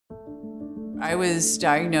I was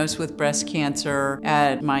diagnosed with breast cancer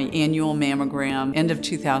at my annual mammogram, end of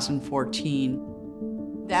 2014.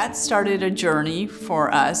 That started a journey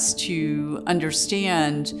for us to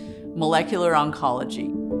understand molecular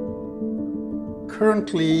oncology.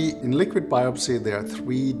 Currently, in liquid biopsy, there are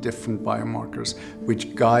 3 different biomarkers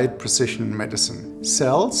which guide precision medicine: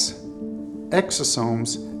 cells,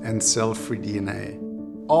 exosomes, and cell-free DNA.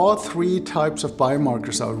 All 3 types of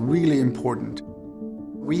biomarkers are really important.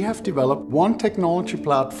 We have developed one technology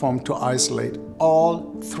platform to isolate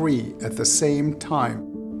all 3 at the same time.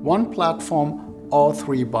 One platform, all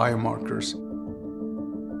 3 biomarkers.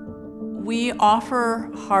 We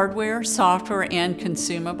offer hardware, software, and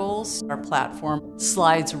consumables. Our platform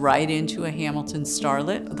slides right into a Hamilton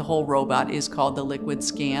Starlet. The whole robot is called the Liquid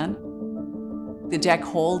Scan. The deck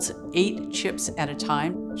holds 8 chips at a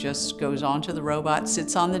time, just goes onto the robot,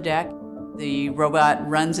 sits on the deck. The robot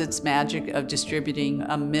runs its magic of distributing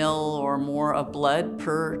a mil or more of blood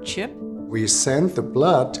per chip. We send the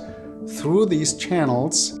blood through these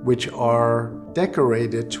channels, which are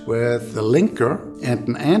decorated with the linker and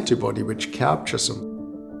an antibody which captures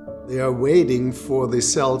them. They are waiting for the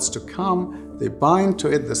cells to come, they bind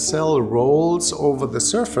to it, the cell rolls over the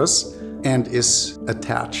surface and is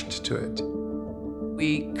attached to it.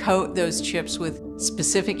 We coat those chips with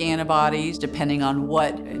specific antibodies depending on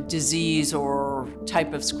what disease or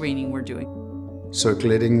type of screening we're doing.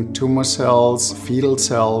 Circulating tumor cells, fetal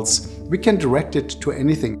cells, we can direct it to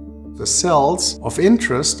anything. The cells of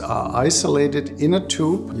interest are isolated in a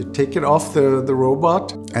tube. You take it off the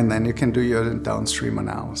robot and then you can do your downstream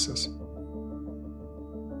analysis.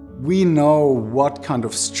 We know what kind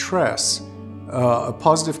of stress a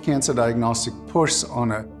positive cancer diagnostic puts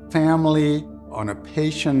on a family, on a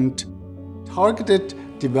patient. Targeted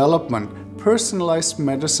development, personalized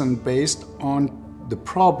medicine based on the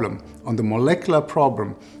problem, on the molecular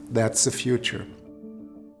problem, that's the future.